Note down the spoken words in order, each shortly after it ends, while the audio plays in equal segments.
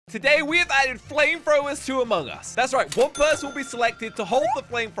Today, we have added flamethrowers to Among Us. That's right, one person will be selected to hold the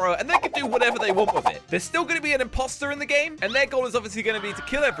flamethrower, and they can do whatever they want with it. There's still going to be an imposter in the game, and their goal is obviously going to be to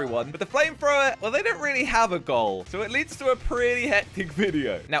kill everyone. But the flamethrower, well, they don't really have a goal. So it leads to a pretty hectic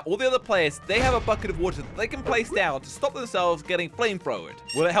video. Now, all the other players, they have a bucket of water that they can place down to stop themselves getting flamethrowered.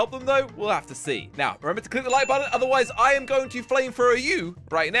 Will it help them, though? We'll have to see. Now, remember to click the like button, otherwise I am going to flamethrower you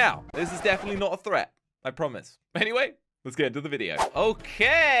right now. This is definitely not a threat. I promise. Anyway, let's get into the video.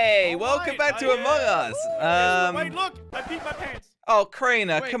 Okay, welcome back to Among Us. Wait, look, I peed my pants. Oh,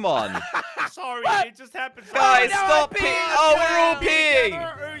 Crainer, come on. Sorry, it just happened. Guys, stop peeing. Oh, we're all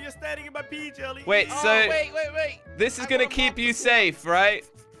peeing. You're standing in my pee jelly. Wait, so wait. This is gonna keep you safe, right?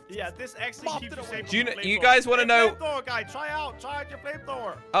 Yeah, this actually keeps you safe. Do you guys want to know? Flamethrower guy, try out your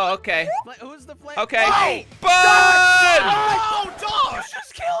flamethrower. Oh, okay. Who's the flame? Okay. Whoa! Burn! Oh, Josh! You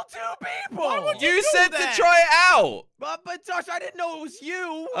just killed 2 people. You said to try it out. But Josh, I didn't know it was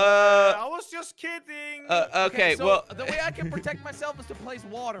you. I was just kidding. Okay, so well. the way I can protect myself is to place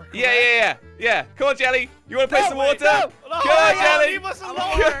water. Correct? Yeah. Come on, Jelly. You want to play some water? No, Come on, Jelly. Leave us alone,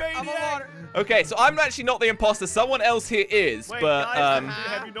 I'm on water. Okay, so I'm actually not the imposter. Someone else here is, Wait, but guys,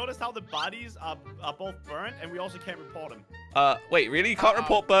 have you noticed how the bodies are both burnt and we also can't report them? wait, really? You can't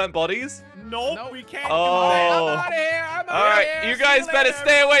report burnt bodies? Nope, we can't. Oh. I'm out of here. I'm out All right, of here. you guys better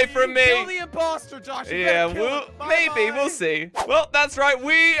stay away from me. Kill the imposter, Josh. You Yeah, better kill him. maybe. We'll see. Well, that's right.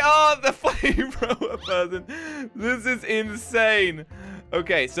 We are the flamethrower person. This is insane.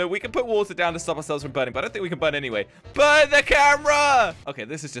 Okay, so we can put water down to stop ourselves from burning, but I don't think we can burn anyway. Burn the camera! Okay,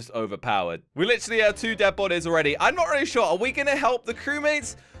 this is just overpowered. We literally have 2 dead bodies already. I'm not really sure. Are we going to help the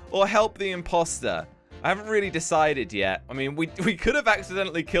crewmates or help the imposter? I haven't really decided yet. I mean, we could have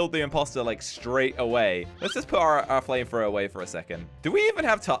accidentally killed the imposter, like, straight away. Let's just put our flamethrower away for a second. Do we even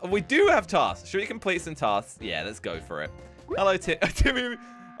have tasks? We do have tasks. Should we complete some tasks? Yeah, let's go for it. Hello, Timmy.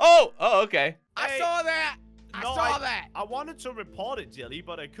 Oh, okay. I saw that. I saw that. I wanted to report it, Jelly,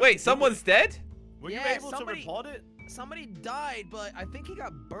 but I couldn't. Wait, someone's dead? Were you able to report it? Somebody died, but I think he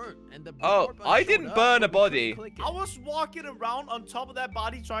got burnt. And the I didn't burn a body. I was walking around on top of that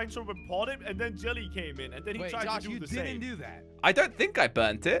body trying to report it, and then Jelly came in, and then he tried to do the same. Josh, you didn't do that. I don't think I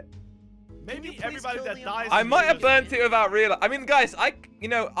burnt it. Maybe everybody that dies. I might have burnt it without realizing. I mean, guys, I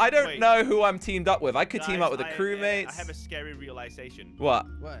don't know who I'm teamed up with. I could team up with the crewmates. I have a scary realization. What?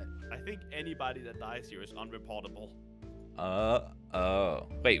 What? I think anybody that dies here is unreportable. Oh.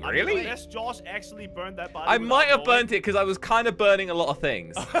 Wait, really? Unless Josh actually burned that body. I might have burnt it because I was kind of burning a lot of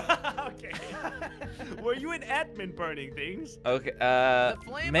things. Okay. Were you an admin burning things? Okay,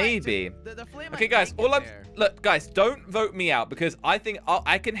 maybe. The flame okay, guys, look, guys, don't vote me out because I think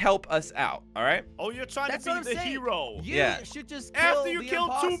I can help us out, all right? Oh, you're trying to be the hero. You should just kill after you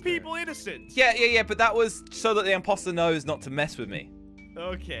killed 2 people innocent. Yeah, but that was so that the imposter knows not to mess with me.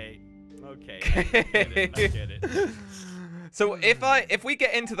 Okay. I get it. So if we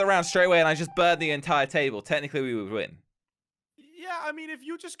get into the round straight away and I just burn the entire table, technically we would win. Yeah, I mean, if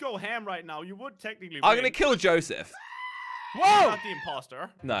you just go ham right now, you would technically win. I'm gonna kill Joseph. Whoa! Not the imposter.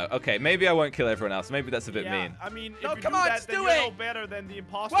 No, okay, maybe I won't kill everyone else. Maybe that's a bit mean. I mean, if no, you come do on, that, then do you're it. no better than the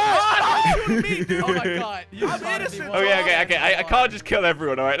imposter. What? Don't shoot me, dude. Oh my god. I'm innocent. Okay. I can't just kill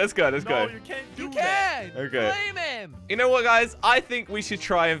everyone. All right, let's go. No, you can't do you that. can. Okay. Blame him. You know what, guys? I think we should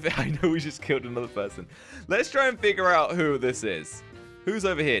try and... I know we just killed another person. Let's try and figure out who this is. Who's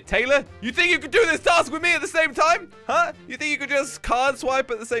over here? Taylor? You think you could do this task with me at the same time? Huh? You think you could just card swipe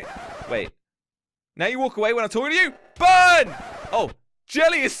at the same... Wait. Now you walk away when I'm talking to you? Burn! Oh,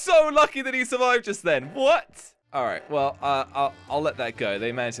 Jelly is so lucky that he survived just then. What? All right, well, I'll let that go.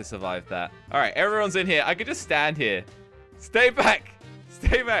 They managed to survive that. All right, everyone's in here. I could just stand here. Stay back.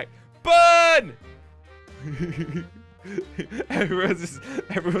 Stay back. Burn! everyone's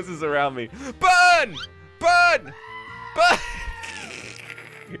just around me. Burn! Burn! Burn!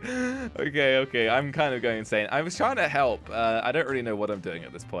 Okay, I'm kind of going insane. I was trying to help. I don't really know what I'm doing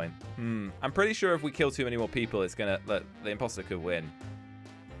at this point. I'm pretty sure if we kill too many more people, it's gonna... the imposter could win.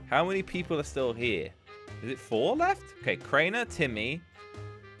 How many people are still here? Is it 4 left? Okay, Crainer, Timmy.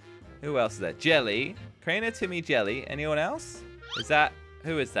 Who else is there? Jelly. Crainer, Timmy, Jelly. Anyone else? Who is that?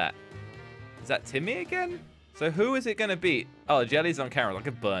 Is that Timmy again? So who is it gonna be? Oh, Jelly's on camera. I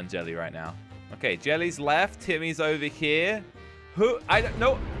could burn Jelly right now. Okay, Jelly's left. Timmy's over here. Who? I don't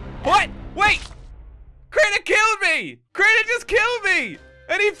know. What? Wait! Crainer killed me! Crainer just killed me!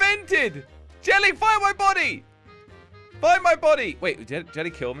 And he vented! Jelly, find my body! Find my body! Wait, did Jelly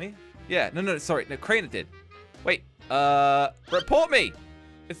kill me? Yeah, no, sorry. No, Crainer did. Wait, report me!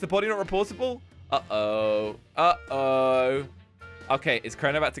 Is the body not reportable? Uh-oh. Okay, is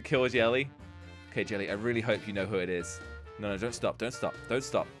Crainer about to kill Jelly? Okay, Jelly, I really hope you know who it is. No, don't stop.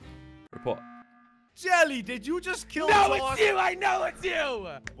 Report. Jelly, did you just kill No, Josh? it's you! I know it's you!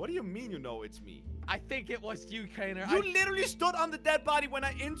 What do you mean you know it's me? I think it was you, Crainer. You literally stood on the dead body when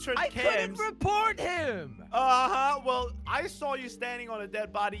I entered I couldn't cams. report him! Uh-huh. Well, I saw you standing on a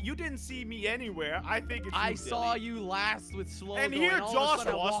dead body. You didn't see me anywhere. I think it's I you, saw Jelly. you last with Slogo. And here all of a Josh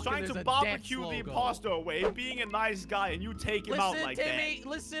sudden I was walk in, trying there's to a barbecue dead the Slogo. imposter away, being a nice guy, and you take him out like that.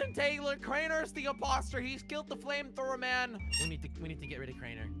 Listen, Taylor. Crainer's the imposter. He's killed the flamethrower man. We need to get rid of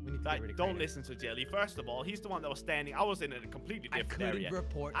Crainer. We need to get rid of Don't Crainer. listen to Jelly. First of all, he's the one that was standing. I was in a completely different area. I couldn't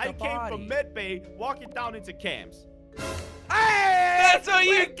report I the came body. from medbay, walking down into cams. Hey! That's what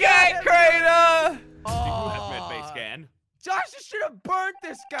you get, Crainer! You have medbay scan. Josh, you should have burnt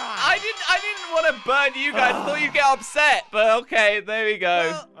this guy. I didn't want to burn you guys. I thought you'd get upset, but okay, there we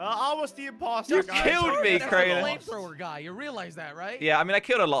go. Well, I was the imposter. You guys. killed me, That's Crainer. the flamethrower guy. You realize that, right? Yeah, I mean, I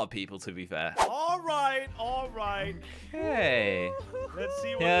killed a lot of people, to be fair. All right, all right. Hey. Let's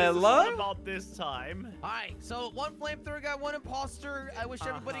see what Yeah, this is hello? all about this time. All right, so one flamethrower guy, one imposter. I wish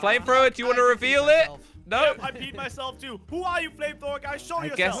everybody. Flamethrower, do you want to reveal it? No. Yep, I beat myself too. Who are you, flamethrower guy? Show I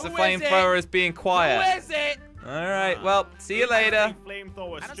yourself. guess the Who is it? flamethrower is being quiet. Who is it? All right, well, see you later.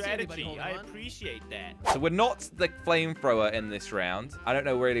 Flamethrower I don't see anybody strategy. holding I on. appreciate that. So we're not the flamethrower in this round. I don't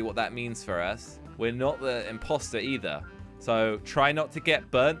know really what that means for us. We're not the imposter either. So try not to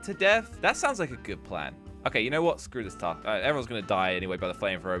get burnt to death. That sounds like a good plan. Okay, you know what? Screw this task. Everyone's going to die anyway by the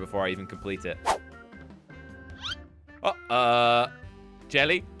flamethrower before I even complete it. Oh,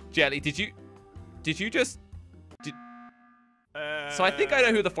 Jelly, did you just... So I think I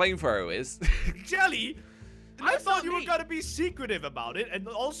know who the flamethrower is. Jelly, I That's thought not you were me. gonna be secretive about it and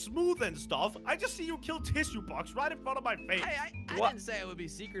all smooth and stuff. I just see you kill tissue box right in front of my face. I What? didn't say I would be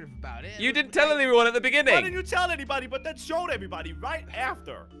secretive about it. You didn't tell anyone at the Why didn't beginning. you tell anybody, but then showed everybody right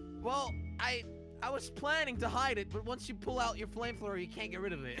after? Well, I was planning to hide it, but once you pull out your flamethrower, you can't get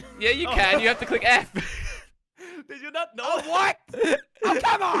rid of it. Yeah, you can. You have to click F. Did you not know? Oh, what? Oh,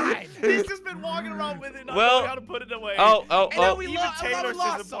 come on! He's just been walking around with it, not Well- knowing how to put it away. Oh. And then we Even lost Taylor's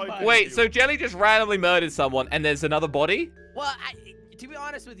lost disappointed. somebody. Wait, so Jelly just randomly murdered someone and there's another body? Well, to be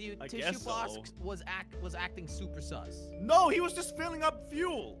honest with you, I Tissue guess Box so. was acting super sus. No, he was just filling up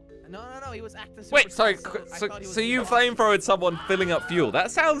fuel. No, he was acting super Wait, sorry. sus. I So, thought he was so you the flamethrowered someone filling up fuel.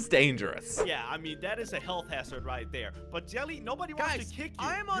 That sounds dangerous. Yeah, I mean, that is a health hazard right there. But Jelly, nobody wants Guys, to kick you.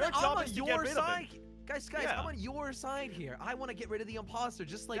 I'm on job is to get your rid of side. him. Guys, Yeah. I'm on your side here. I want to get rid of the imposter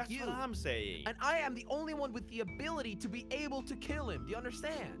just like That's you. what I'm saying. And I am the only one with the ability to be able to kill him. Do you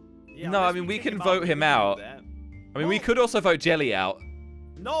understand? Yeah, No, I unless mean, we kick can him vote we him can do out. that. I mean, we Well- could also vote Jelly out.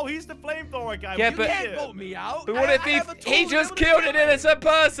 No, he's the flamethrower guy. Yeah, We but- You did. can't vote me out. But what if I have a tool he to be just able to killed kill an him. innocent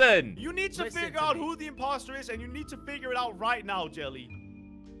person? You need to Listen figure to out me. who the imposter is, and you need to figure it out right now, Jelly.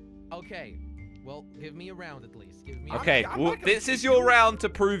 Okay. Well, give me a round at least. Give me. Okay, I'm well, not gonna this is kick your you. round to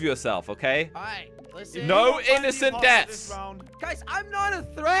prove yourself, okay? All right. Listen. No You don't find the innocent imposter deaths. this round. Guys, I'm not a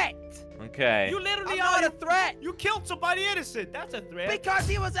threat. Okay. You literally I'm are. not a threat. You killed somebody innocent. That's a threat. Because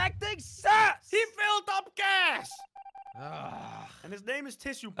he was acting sus. He filled up gas. Ugh. And his name is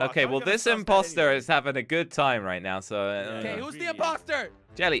Tissue Box. Okay, I'm well, gonna this suss that imposter anyway. is having a good time right now, so... Okay, who's the imposter?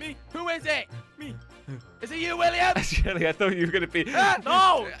 Jelly. Me. Who is it? Me. Is it you, William? Jelly, I thought you were going to be...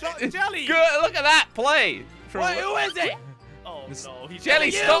 No, Jelly. Good, look at that play. From- Wait, who is it? Oh no, he's Jelly,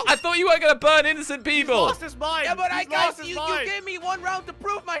 you. stop! I thought you weren't going to burn innocent He's people. lost his mind. Yeah, but He's guys, lost his you mind. gave me one round to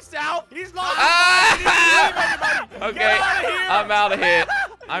prove myself. He's lost Ah! his mind. He didn't leave anybody. Okay, Get out of here. I'm out of here.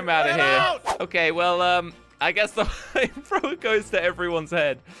 I'm out of Get here. out. Okay, well, I guess the flamethrower goes to everyone's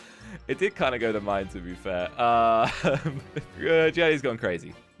head. It did kind of go to mine, to be fair. Jelly's gone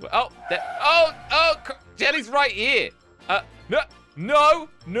crazy. Jelly's right here. No.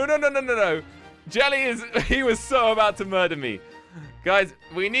 Jelly he was so about to murder me. Guys,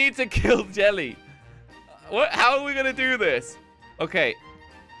 we need to kill Jelly. How are we going to do this? Okay,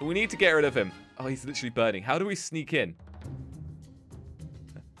 we need to get rid of him. Oh, he's literally burning. How do we sneak in?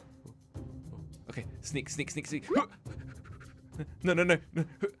 Okay, sneak. No.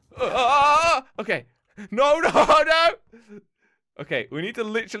 Okay. No. Okay, we need to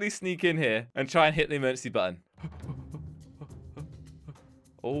literally sneak in here and try and hit the emergency button.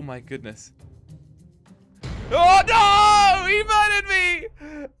 Oh my goodness. Oh no! He murdered me!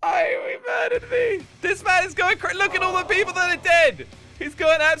 He murdered me! This man is going crazy. Look at all the people that are dead! He's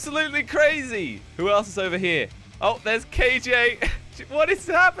going absolutely crazy! Who else is over here? Oh, there's KJ. What is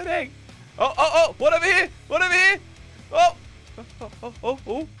happening? Oh, what over here?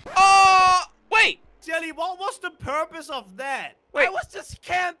 Oh, wait! Jelly, what was the purpose of that? Wait. I was just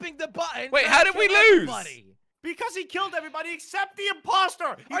camping the button. Wait, to how did we kill lose? everybody. Because he killed everybody except the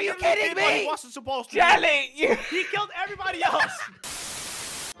imposter. He Are you literally kidding did what me? he wasn't supposed to. Jelly! He killed everybody else.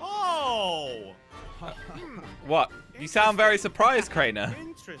 Oh, What? You sound very surprised, Crainer.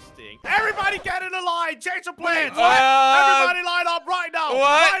 Interesting. Everybody get in a line. Change the plans. What? Everybody line up right now.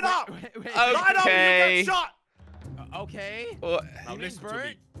 What? Line up. Wait. Line up and you get shot. Okay. What? Now You mean listen to Bert?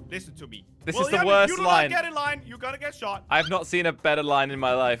 me. Listen to me. This is the worst you do line. not get in line, you're gonna get shot. I've not seen a better line in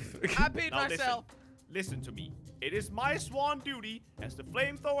my life. I paid Now myself. listen to me. It is my sworn duty as the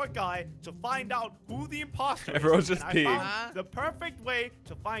flamethrower guy to find out who the imposter Everyone's is. just and I peeing. found the perfect way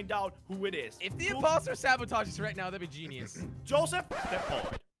to find out who it is. If the imposter sabotages right now, that'd be genius. Joseph, step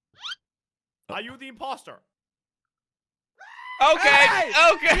forward. Are you the imposter? Okay. Hey!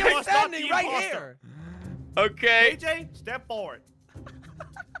 Okay. He was was not standing the right imposter. here. Okay. AJ, step forward.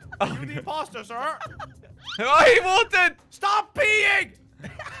 Are you the imposter, sir? Oh, he walked in. Stop peeing!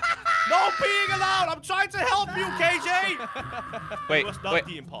 No peeing allowed! I'm trying to help you, KJ! Wait, He was not wait.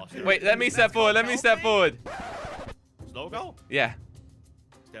 the imposter. Wait, let me step forward. Let me step forward. Slogo, Yeah.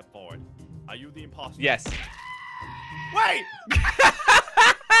 step forward. Are you the imposter? Yes. Wait!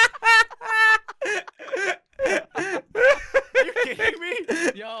 Are you kidding me?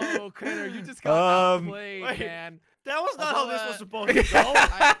 Yo, Critter, you just got outplayed, wait. man. That was not how this was supposed to go.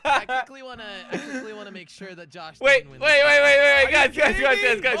 I quickly wanna make sure that Josh. Wait, didn't wait, win wait, this. guys, kidding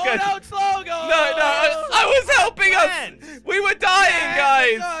me? guys. Oh no, it's Slogo! No, I was helping Friends. us. We were dying,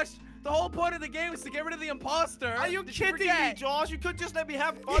 guys. Josh, the whole point of the game is to get rid of the imposter. Are you Did kidding me, forget? Josh? You could just let me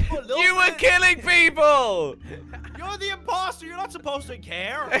have fun for a little You were bit. killing people. You're the imposter. You're not supposed to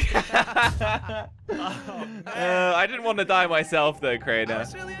care. Oh, man. I didn't want to die myself, though, I Crainer.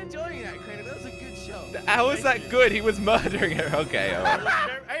 was really enjoying that, Critter. That was a good show. How was Thank that you. good? He was murdering her. Okay, all right.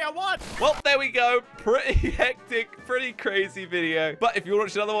 Hey, I won. Well, there we go. Pretty hectic, pretty crazy video. But if you want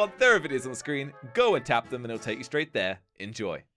to watch another one, there are videos on the screen. Go and tap them and it'll take you straight there. Enjoy.